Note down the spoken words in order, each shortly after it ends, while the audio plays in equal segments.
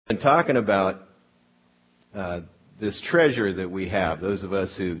been talking about this treasure that we have. Those of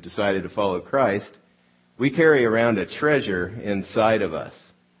us who decided to follow Christ, we carry around a treasure inside of us.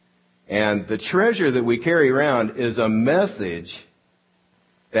 And the treasure that we carry around is a message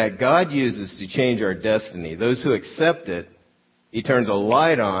that God uses to change our destiny. Those who accept it, He turns a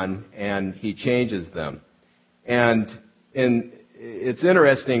light on and He changes them. And it's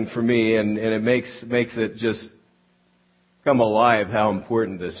interesting for me, and it makes it just come alive how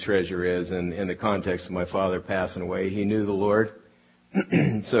important this treasure is in the context of my father passing away. He knew the Lord,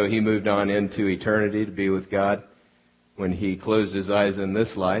 so he moved on into eternity to be with God. When he closed his eyes in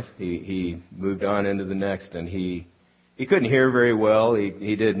this life, he moved on into the next, and he couldn't hear very well.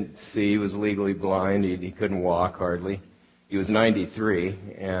 He didn't see. He was legally blind. He couldn't walk hardly. He was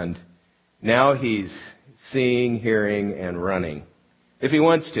 93, and now he's seeing, hearing, and running. If he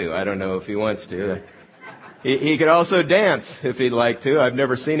wants to. I don't know if he wants to. He could also dance if he'd like to. I've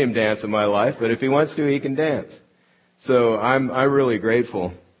never seen him dance in my life, but if he wants to, he can dance. So I'm really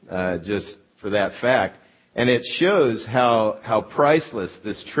grateful just for that fact. And it shows how priceless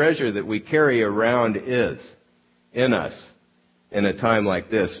this treasure that we carry around is in us in a time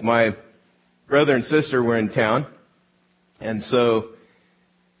like this. My brother and sister were in town, and so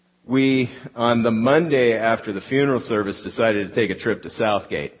we, on the Monday after the funeral service, decided to take a trip to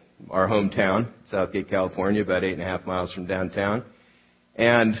Southgate, our hometown, Southgate, California, about 8.5 miles from downtown.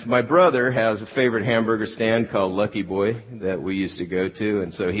 And my brother has a favorite hamburger stand called Lucky Boy that we used to go to,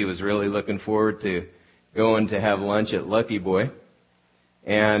 and so he was really looking forward to going to have lunch at Lucky Boy.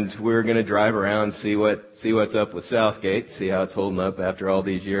 And we were going to drive around, see what's up with Southgate, see how it's holding up after all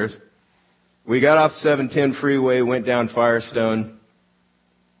these years. We got off 710 freeway, went down Firestone,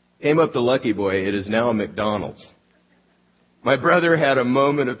 came up to Lucky Boy. It is now a McDonald's. My brother had a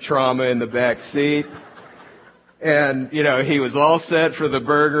moment of trauma in the back seat. And, he was all set for the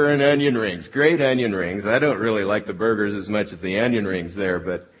burger and onion rings. Great onion rings. I don't really like the burgers as much as the onion rings there,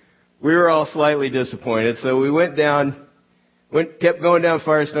 but we were all slightly disappointed. So we kept going down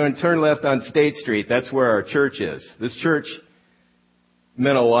Firestone, turned left on State Street. That's where our church is. This church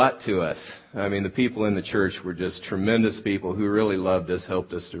meant a lot to us. I mean, the people in the church were just tremendous people who really loved us,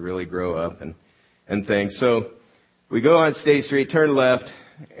 helped us to really grow up and things. So we go on State Street, turn left,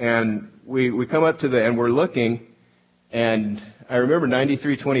 and we come up and we're looking, and I remember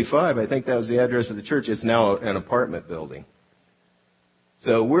 9325, I think that was the address of the church. It's now an apartment building.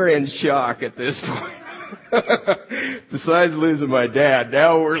 So we're in shock at this point. Besides losing my dad,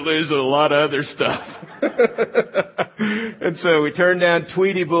 now we're losing a lot of other stuff. And so we turned down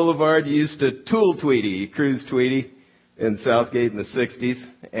Tweedy Boulevard. You used to tool Tweedy, cruise Tweedy in Southgate in the 60s,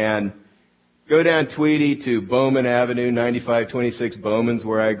 and go down Tweedy to Bowman Avenue, 9526 Bowman's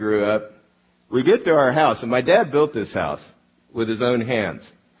where I grew up. We get to our house, and my dad built this house with his own hands.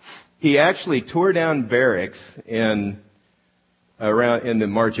 He actually tore down barracks in the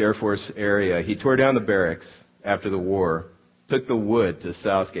March Air Force area. He tore down the barracks after the war, took the wood to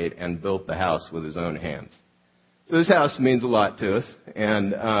Southgate, and built the house with his own hands. So this house means a lot to us,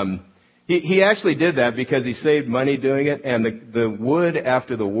 and he actually did that because he saved money doing it, and the wood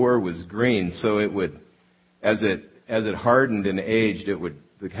after the war was green, so it would, as it hardened and aged,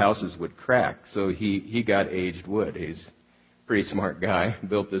 the houses would crack. So he got aged wood. He's a pretty smart guy.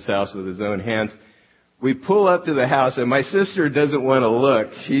 Built this house with his own hands. We pull up to the house, and my sister doesn't want to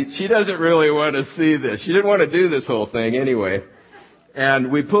look. She doesn't really want to see this. She didn't want to do this whole thing anyway.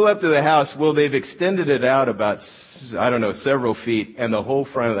 And we pull up to the house. Well, they've extended it out about, several feet, and the whole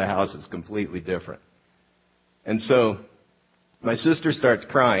front of the house is completely different. And so my sister starts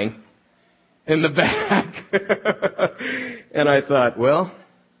crying in the back. And I thought, well,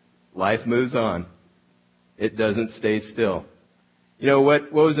 life moves on. It doesn't stay still.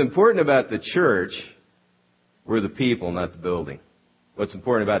 What was important about the church were the people, not the building. What's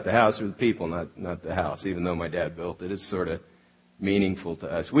important about the house were the people, not the house, even though my dad built it. It's sort of meaningful to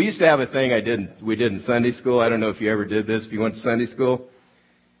us. We used to have a thing we did in Sunday school. I don't know if you ever did this. If you went to Sunday school,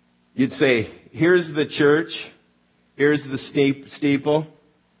 you'd say, here's the church, here's the steeple,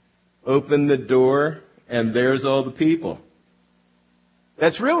 open the door, and there's all the people.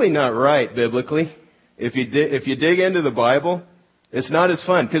 That's really not right biblically. If you dig into the Bible, it's not as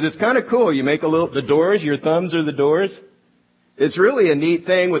fun because it's kind of cool. You make the doors, your thumbs are the doors. It's really a neat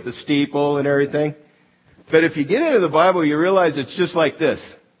thing with the steeple and everything. But if you get into the Bible, you realize it's just like this.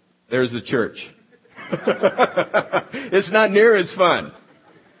 There's the church. It's not near as fun.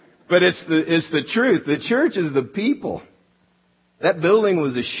 But it's the truth. The church is the people. That building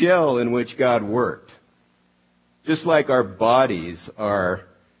was a shell in which God worked. Just like our bodies are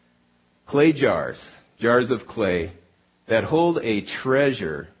clay jars of clay that hold a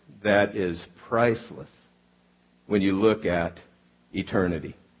treasure that is priceless when you look at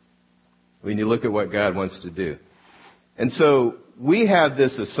eternity, when you look at what God wants to do. And so we have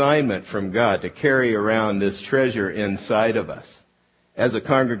this assignment from God to carry around this treasure inside of us as a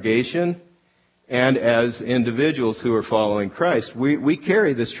congregation and as individuals who are following Christ. We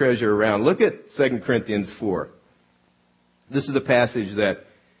carry this treasure around. Look at 2 Corinthians 4. This is the passage that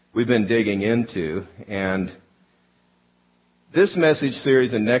we've been digging into, and this message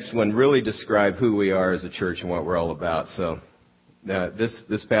series and next one really describe who we are as a church and what we're all about. So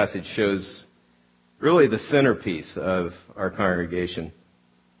this passage shows really the centerpiece of our congregation.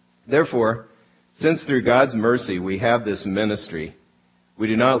 Therefore, since through God's mercy we have this ministry, we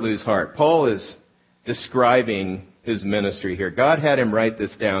do not lose heart. Paul is describing his ministry here. God had him write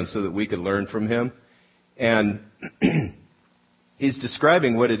this down so that we could learn from him. And he's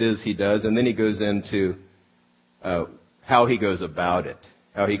describing what it is he does, and then he goes into how he goes about it,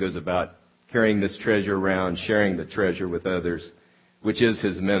 how he goes about carrying this treasure around, sharing the treasure with others, which is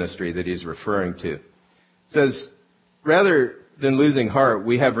his ministry that he's referring to. It says, rather than losing heart,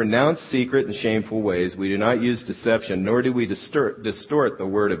 we have renounced secret and shameful ways. We do not use deception, nor do we distort the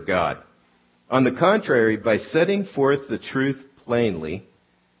word of God. On the contrary, by setting forth the truth plainly,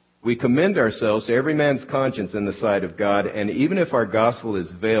 we commend ourselves to every man's conscience in the sight of God, and even if our gospel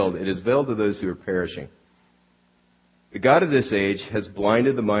is veiled, it is veiled to those who are perishing. The God of this age has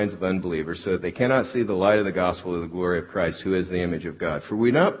blinded the minds of unbelievers so that they cannot see the light of the gospel of the glory of Christ, who is the image of God. For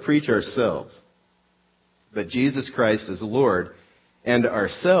we do not preach ourselves, but Jesus Christ as Lord, and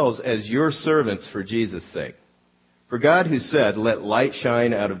ourselves as your servants for Jesus' sake. For God who said, let light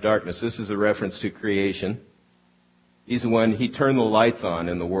shine out of darkness. This is a reference to creation. He's the one, he turned the lights on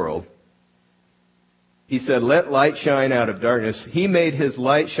in the world. He said, let light shine out of darkness. He made his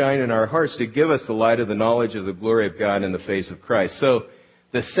light shine in our hearts to give us the light of the knowledge of the glory of God in the face of Christ. So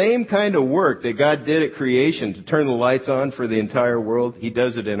the same kind of work that God did at creation to turn the lights on for the entire world, he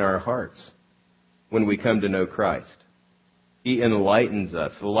does it in our hearts when we come to know Christ. He enlightens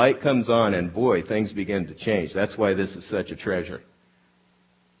us. The light comes on and boy, things begin to change. That's why this is such a treasure.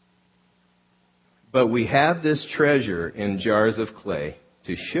 But we have this treasure in jars of clay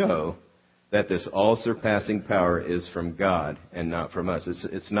to show that this all-surpassing power is from God and not from us.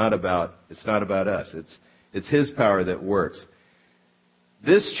 It's not about us. It's his power that works.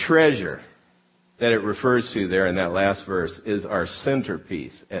 This treasure that it refers to there in that last verse is our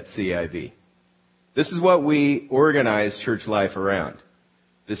centerpiece at CIV. This is what we organize church life around.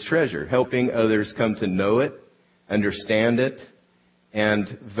 This treasure, helping others come to know it, understand it,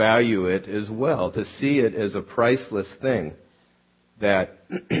 and value it as well, to see it as a priceless thing that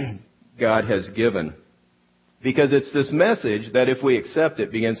God has given. Because it's this message that if we accept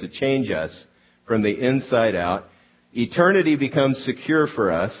it, begins to change us from the inside out. Eternity becomes secure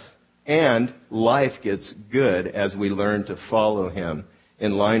for us, and life gets good as we learn to follow him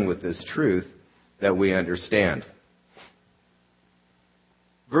in line with this truth that we understand.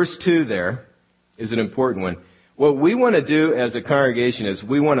 Verse 2 there is an important one. What we want to do as a congregation is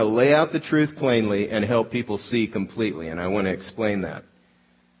we want to lay out the truth plainly and help people see completely. And I want to explain that.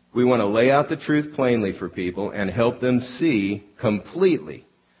 We want to lay out the truth plainly for people and help them see completely.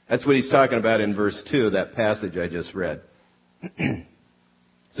 That's what he's talking about in verse 2 of that passage I just read. It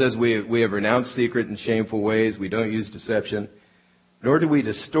says we have renounced secret and shameful ways. We don't use deception, nor do we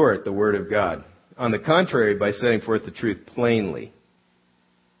distort the word of God. On the contrary, by setting forth the truth plainly,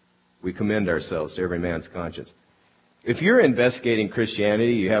 we commend ourselves to every man's conscience. If you're investigating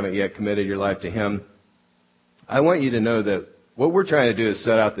Christianity, you haven't yet committed your life to him, I want you to know that what we're trying to do is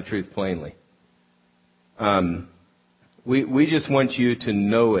set out the truth plainly. We just want you to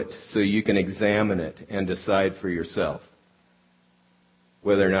know it so you can examine it and decide for yourself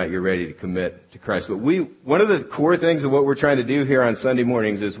whether or not you're ready to commit to Christ. But one of the core things of what we're trying to do here on Sunday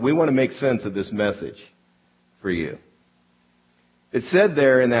mornings is we want to make sense of this message for you. It said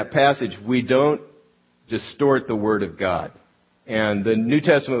there in that passage, we don't distort the Word of God. And the New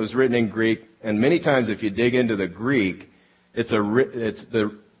Testament was written in Greek, and many times if you dig into the Greek,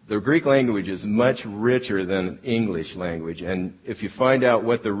 the Greek language is much richer than English language. And if you find out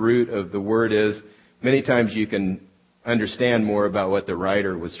what the root of the word is, many times you can understand more about what the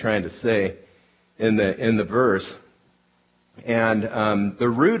writer was trying to say in the verse. And the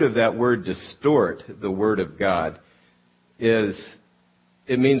root of that word distort, the Word of God,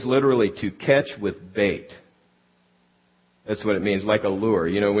 it means literally to catch with bait. That's what it means, like a lure.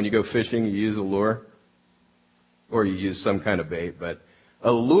 You know, when you go fishing, you use a lure, or you use some kind of bait. But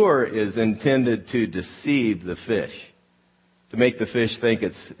a lure is intended to deceive the fish, to make the fish think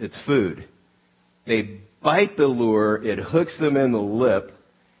it's food. They bite the lure, it hooks them in the lip,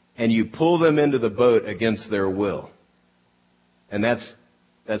 and you pull them into the boat against their will. And that's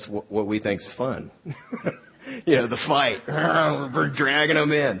what we think's fun. The fight. We're dragging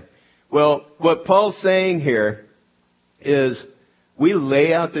them in. Well, what Paul's saying here is we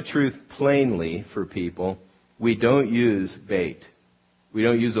lay out the truth plainly for people. We don't use bait. We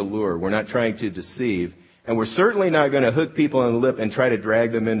don't use a lure. We're not trying to deceive. And we're certainly not going to hook people on the lip and try to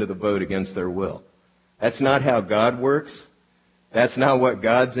drag them into the boat against their will. That's not how God works. That's not what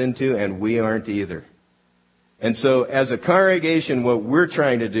God's into, and we aren't either. And so as a congregation, what we're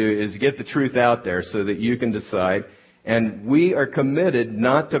trying to do is get the truth out there so that you can decide. And we are committed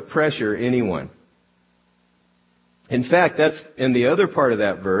not to pressure anyone. In fact, that's in the other part of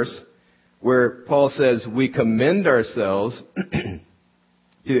that verse where Paul says we commend ourselves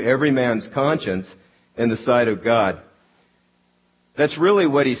to every man's conscience in the sight of God. That's really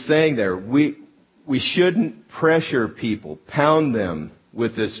what he's saying there. We shouldn't pressure people, pound them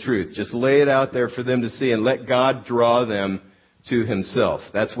with this truth. Just lay it out there for them to see and let God draw them to himself.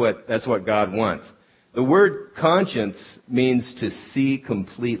 That's what God wants. The word conscience means to see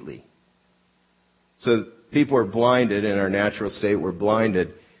completely. So people are blinded in our natural state. We're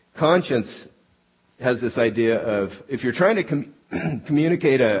blinded. Conscience has this idea of if you're trying to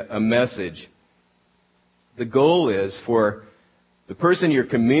communicate a message, the goal is for the person you're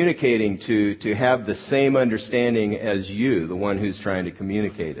communicating to have the same understanding as you, the one who's trying to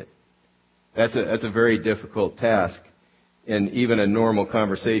communicate it. That's a very difficult task in even a normal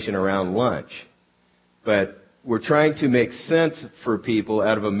conversation around lunch. But we're trying to make sense for people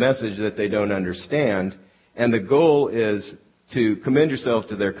out of a message that they don't understand, and the goal is to commend yourself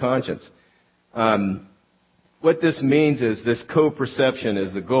to their conscience. What this means is this co-perception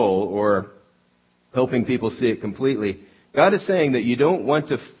is the goal, or helping people see it completely. God is saying that you don't want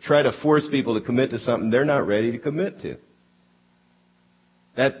to try to force people to commit to something they're not ready to commit to.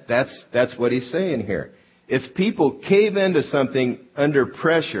 That's what he's saying here. If people cave into something under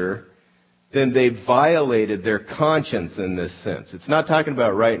pressure, then they violated their conscience in this sense. It's not talking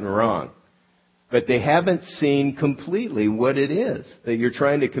about right and wrong. But they haven't seen completely what it is that you're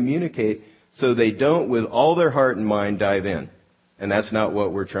trying to communicate, so they don't, with all their heart and mind, dive in. And that's not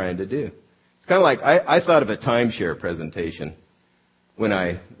what we're trying to do. It's kind of like, I thought of a timeshare presentation when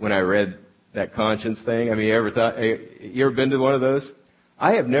I read that conscience thing. I mean, you ever been to one of those?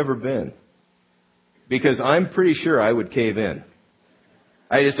 I have never been. Because I'm pretty sure I would cave in.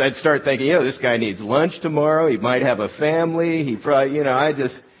 I'd start thinking, this guy needs lunch tomorrow. He might have a family. He probably, I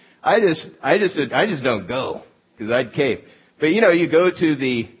just don't go because I'd cave. But you go to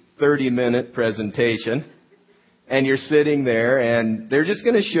the 30-minute presentation and you're sitting there and they're just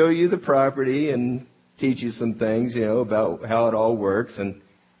going to show you the property and teach you some things, about how it all works. And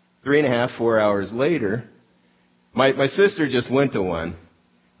 3.5, 4 hours later, my sister just went to one.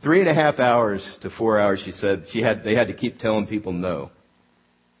 3.5 hours to 4 hours, she said they had to keep telling people no.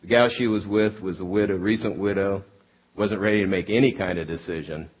 The gal she was with was a widow, recent widow, wasn't ready to make any kind of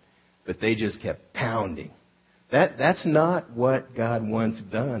decision, but they just kept pounding. That's not what God wants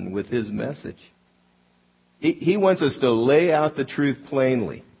done with his message. He wants us to lay out the truth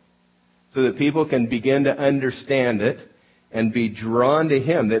plainly so that people can begin to understand it and be drawn to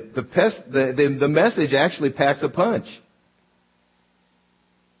him. That the message actually packs a punch.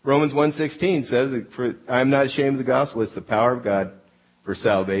 Romans 1:16 says, "For I am not ashamed of the gospel. It's the power of God for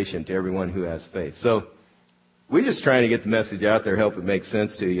salvation to everyone who has faith." So we're just trying to get the message out there, help it make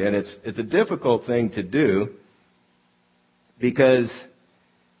sense to you. And it's a difficult thing to do because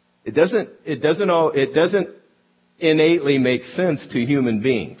it doesn't innately make sense to human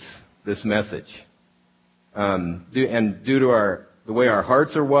beings, this message. And due to the way our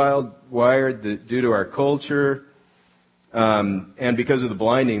hearts are wired, due to our culture, and because of the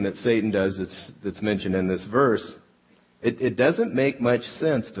blinding that Satan does that's mentioned in this verse, it doesn't make much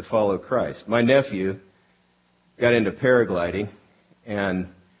sense to follow Christ. My nephew got into paragliding, and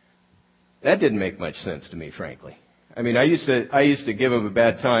that didn't make much sense to me, frankly. I mean, I used to give him a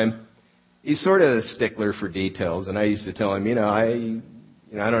bad time. He's sort of a stickler for details, and I used to tell him, I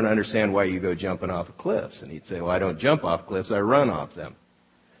don't understand why you go jumping off of cliffs. And he'd say, well, I don't jump off cliffs, I run off them.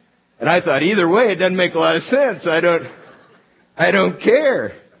 And I thought, either way, it doesn't make a lot of sense. I don't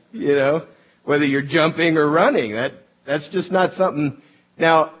care, whether you're jumping or running. That's just not something.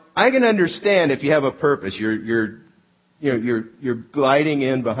 Now, I can understand if you have a purpose. You're gliding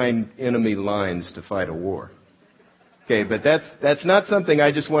in behind enemy lines to fight a war. Okay, but that's not something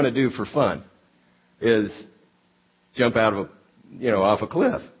I just want to do for fun. Is jump out of off a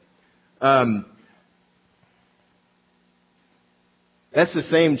cliff. That's the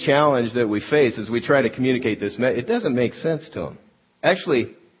same challenge that we face as we try to communicate this. It doesn't make sense to them.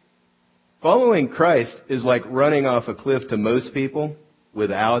 Actually, Following Christ is like running off a cliff to most people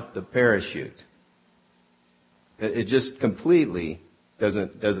without the parachute. It just completely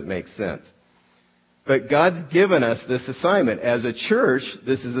doesn't make sense. But God's given us this assignment. As a church,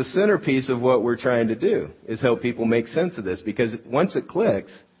 this is the centerpiece of what we're trying to do, is help people make sense of this. Because once it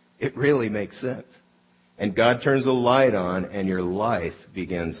clicks, it really makes sense. And God turns a light on, and your life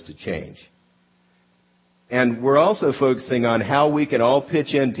begins to change. And we're also focusing on how we can all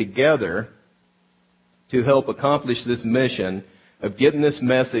pitch in together to help accomplish this mission of getting this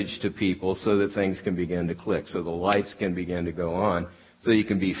message to people so that things can begin to click, so the lights can begin to go on, so you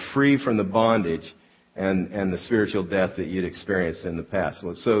can be free from the bondage and the spiritual death that you'd experienced in the past.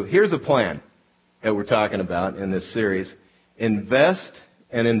 So here's a plan that we're talking about in this series. Invest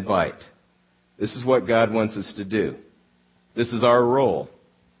and invite. This is what God wants us to do. This is our role,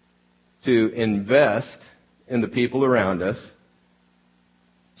 to invest in the people around us,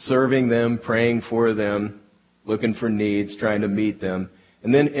 serving them, praying for them, looking for needs, trying to meet them,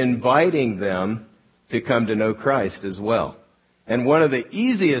 and then inviting them to come to know Christ as well. And one of the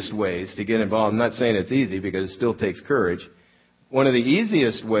easiest ways to get involved, I'm not saying it's easy because it still takes courage, one of the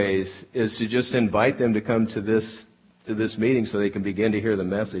easiest ways is to just invite them to come to this meeting so they can begin to hear the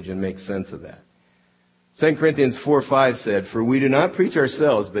message and make sense of that. 2 Corinthians 4:5 said, "For we do not preach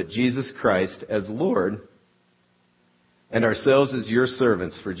ourselves, but Jesus Christ as Lord, and ourselves as your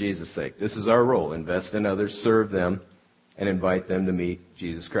servants for Jesus' sake." This is our role. Invest in others, serve them, and invite them to meet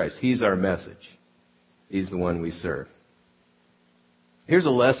Jesus Christ. He's our message. He's the one we serve. Here's a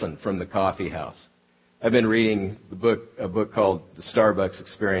lesson from the coffee house. I've been reading a book called The Starbucks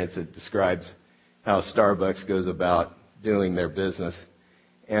Experience. It describes how Starbucks goes about doing their business.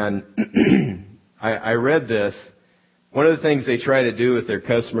 And I read this. One of the things they try to do with their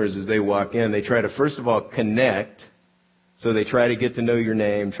customers as they walk in, they try to first of all connect. So they try to get to know your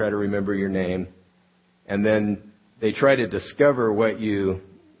name, try to remember your name, and then they try to discover what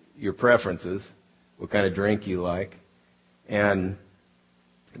your preferences, what kind of drink you like, and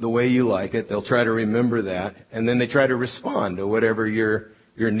the way you like it. They'll try to remember that, and then they try to respond to whatever your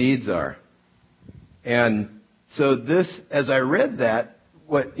needs are. And so this, as I read that,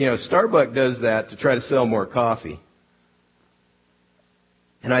 Starbucks does that to try to sell more coffee.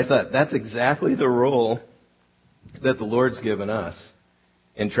 And I thought, that's exactly the role that the Lord's given us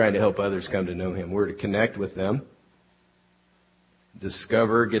in trying to help others come to know Him. We're to connect with them,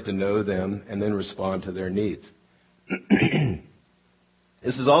 discover, get to know them, and then respond to their needs.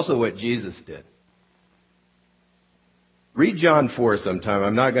 This is also what Jesus did. Read John 4 sometime.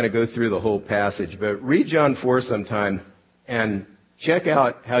 I'm not going to go through the whole passage, but read John 4 sometime and check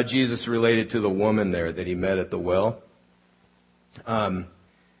out how Jesus related to the woman there that He met at the well.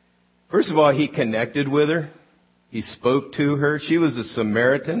 First of all, He connected with her. He spoke to her. She was a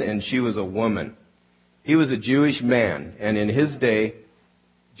Samaritan and she was a woman. He was a Jewish man, and in his day,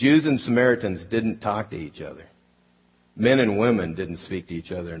 Jews and Samaritans didn't talk to each other. Men and women didn't speak to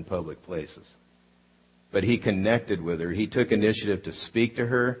each other in public places. But He connected with her. He took initiative to speak to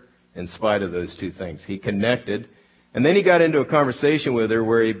her in spite of those two things. He connected, and then He got into a conversation with her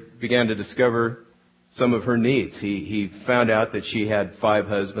where He began to discover some of her needs. He found out that she had 5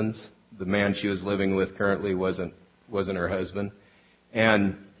 husbands. The man she was living with currently wasn't her husband.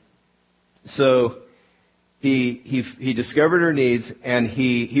 And so he discovered her needs, and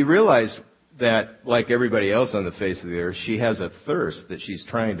he realized that, like everybody else on the face of the earth, she has a thirst that she's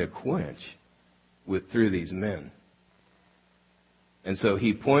trying to quench through these men. And so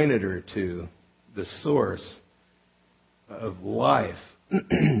He pointed her to the source of life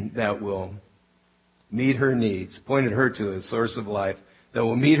that will meet her needs, pointed her to a source of life that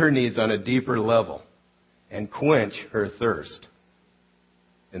will meet her needs on a deeper level and quench her thirst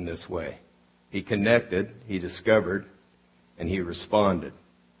in this way. He connected, He discovered, and He responded.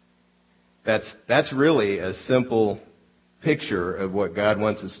 That's really a simple picture of what God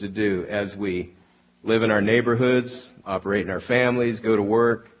wants us to do as we live in our neighborhoods, operate in our families, go to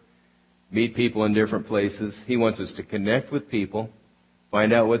work, meet people in different places. He wants us to connect with people,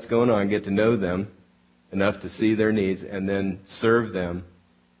 find out what's going on, get to know them enough to see their needs, and then serve them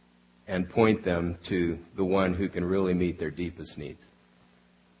and point them to the one who can really meet their deepest needs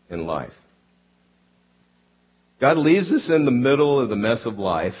in life. God leaves us in the middle of the mess of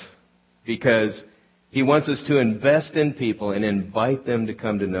life because He wants us to invest in people and invite them to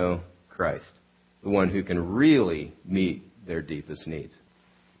come to know Christ, the one who can really meet their deepest needs.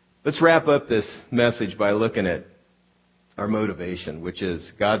 Let's wrap up this message by looking at our motivation, which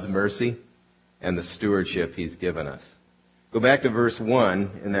is God's mercy and the stewardship He's given us. Go back to verse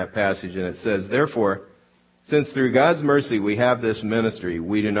 1 in that passage, and it says, "Therefore, Since through God's mercy we have this ministry,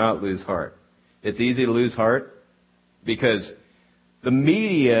 we do not lose heart. It's easy to lose heart because the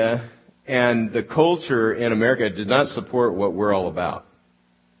media and the culture in America did not support what we're all about.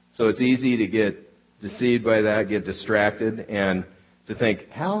 So it's easy to get deceived by that, get distracted, and to think,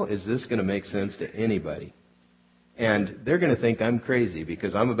 how is this going to make sense to anybody? And they're going to think I'm crazy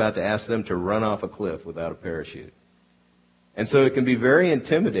because I'm about to ask them to run off a cliff without a parachute. And so it can be very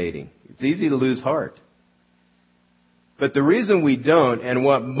intimidating. It's easy to lose heart. But the reason we don't, and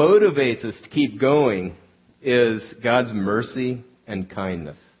what motivates us to keep going, is God's mercy and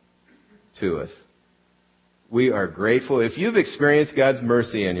kindness to us. We are grateful. If you've experienced God's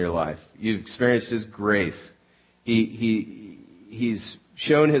mercy in your life, you've experienced His grace, He's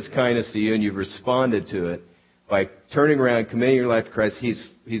shown His kindness to you and you've responded to it by turning around, committing your life to Christ.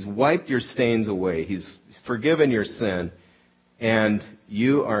 He's wiped your stains away. He's forgiven your sin. And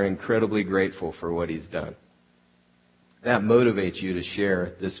you are incredibly grateful for what He's done. That motivates you to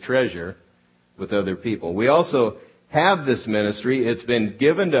share this treasure with other people. We also have this ministry. It's been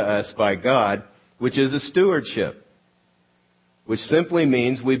given to us by God, which is a stewardship, which simply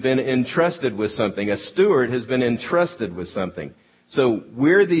means we've been entrusted with something. A steward has been entrusted with something. So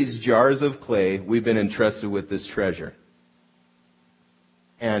we're these jars of clay. We've been entrusted with this treasure.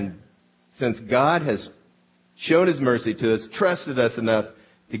 And since God has shown His mercy to us, trusted us enough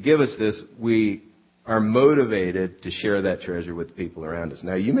to give us this, we are motivated to share that treasure with the people around us.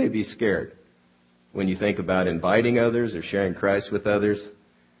 Now, you may be scared when you think about inviting others or sharing Christ with others.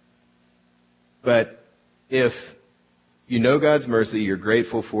 But if you know God's mercy, you're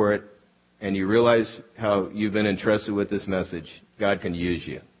grateful for it, and you realize how you've been entrusted with this message, God can use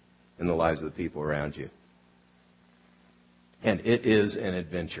you in the lives of the people around you. And it is an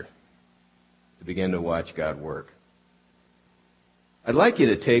adventure to begin to watch God work. I'd like you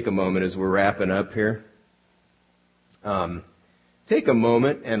to take a moment as we're wrapping up here. Take a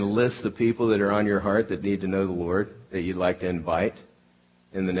moment and list the people that are on your heart that need to know the Lord, that you'd like to invite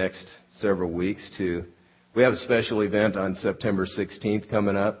in the next several weeks. We have a special event on September 16th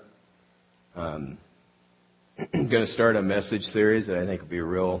coming up. I'm going to start a message series that I think will be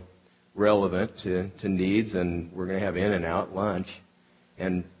real relevant to needs, and we're going to have in and out lunch.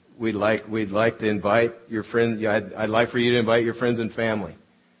 And we'd like to invite your friends. I'd like for you to invite your friends and family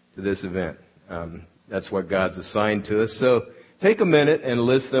to this event. That's what God's assigned to us. So take a minute and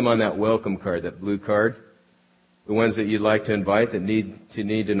list them on that welcome card, that blue card, the ones that you'd like to invite that need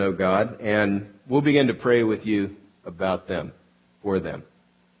to know God, and we'll begin to pray with you about them, for them,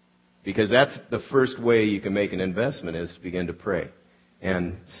 because that's the first way you can make an investment, is to begin to pray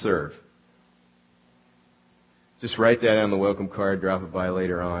and serve. Just write that on the welcome card, drop it by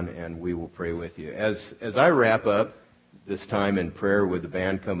later on, and we will pray with you. As I wrap up this time in prayer, would the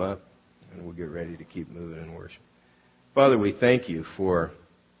band come up, and we'll get ready to keep moving in worship. Father, we thank you for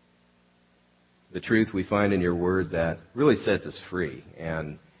the truth we find in your word that really sets us free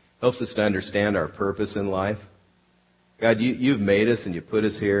and helps us to understand our purpose in life. God, you've made us and you put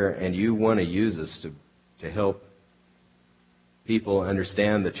us here, and you want to use us to help people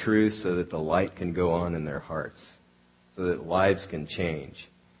understand the truth so that the light can go on in their hearts, so that lives can change.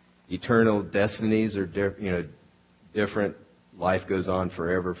 Eternal destinies are different. Life goes on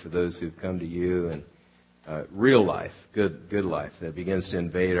forever for those who've come to you, and real life, good life that begins to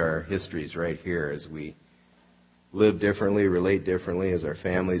invade our histories right here as we live differently, relate differently, as our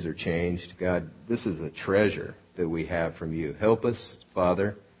families are changed. God, this is a treasure that we have from you. Help us,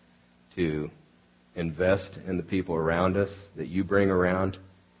 Father, to invest in the people around us that you bring around,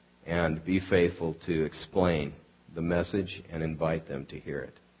 and be faithful to explain the message and invite them to hear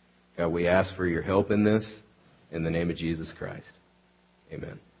it. God, we ask for your help in this, in the name of Jesus Christ.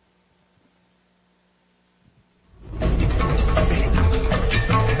 Amen.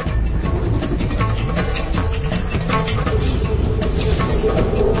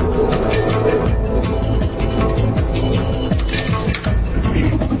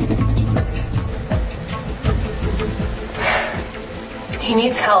 He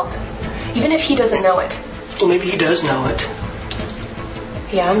needs help, even if he doesn't know it. Well, maybe he does know it.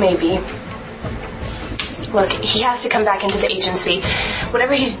 Yeah, maybe. Look, he has to come back into the agency.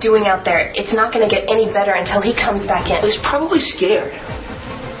 Whatever he's doing out there, it's not going to get any better until he comes back in. He's probably scared.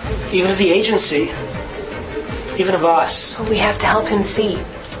 Even of the agency. Even of us. So we have to help him see.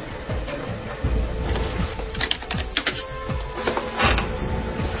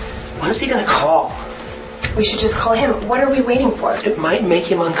 When is he going to call? We should just call him. What are we waiting for? It might make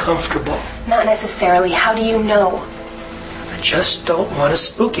him uncomfortable. Not necessarily. How do you know? I just don't want to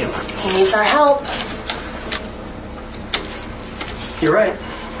spook him. He needs our help. You're right.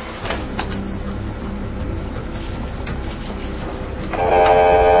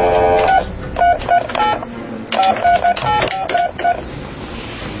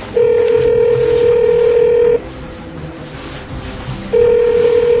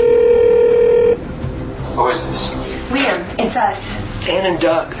 Ann and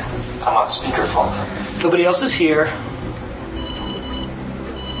Doug. I'm on speakerphone. Nobody else is here.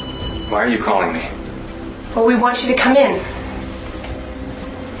 Why are you calling me? Well, we want you to come in.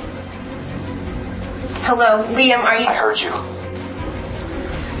 Hello, Liam, are you... I heard you.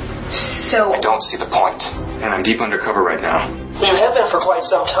 So... I don't see the point. And I'm deep undercover right now. You have been for quite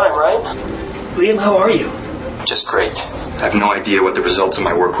some time, right? Liam, how are you? Just great. I have no idea what the results of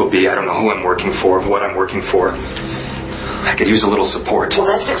my work will be. I don't know who I'm working for, what I'm working for. I could use a little support. Well,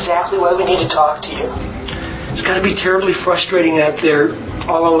 that's exactly why we need to talk to you. It's got to be terribly frustrating out there,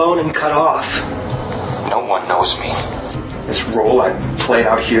 all alone and cut off. No one knows me. This role I played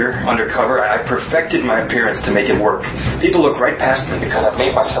out here, undercover, I perfected my appearance to make it work. People look right past me because I've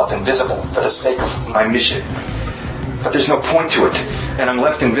made myself invisible for the sake of my mission. But there's no point to it, and I'm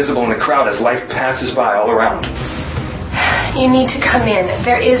left invisible in the crowd as life passes by all around. You need to come in.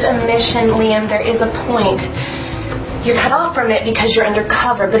 There is a mission, Liam. There is a point. You're cut off from it because you're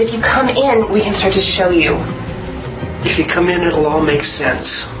undercover, but if you come in, we can start to show you. If you come in, it'll all make sense.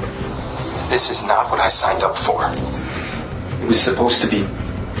 This is not what I signed up for. It was supposed to be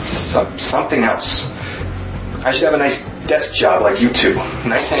something else. I should have a nice desk job like you two.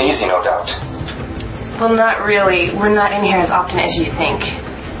 Nice and easy, no doubt. Well, not really. We're not in here as often as you think.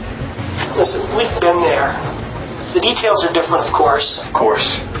 Listen, we've been there. The details are different, of course. Of course.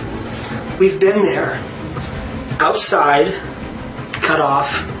 We've been there. Outside, cut off,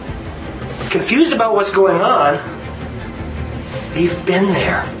 confused about what's going on. We've been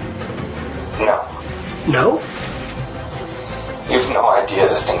there. No. No? You've no idea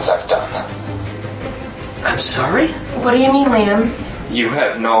the things I've done. I'm sorry? What do you mean, Liam? You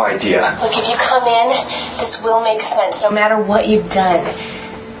have no idea. Look, if you come in, this will make sense, no matter what you've done.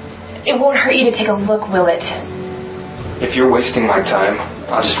 It won't hurt you to take a look, will it? If you're wasting my time,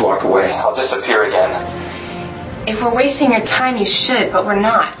 I'll just walk away. I'll disappear again. If we're wasting your time, you should, but we're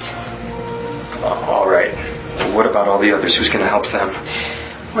not. All right. And what about all the others? Who's going to help them?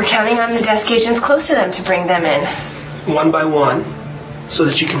 We're counting on the desk agents close to them to bring them in. One by one, so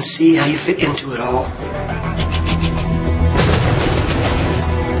that you can see how you fit into it all.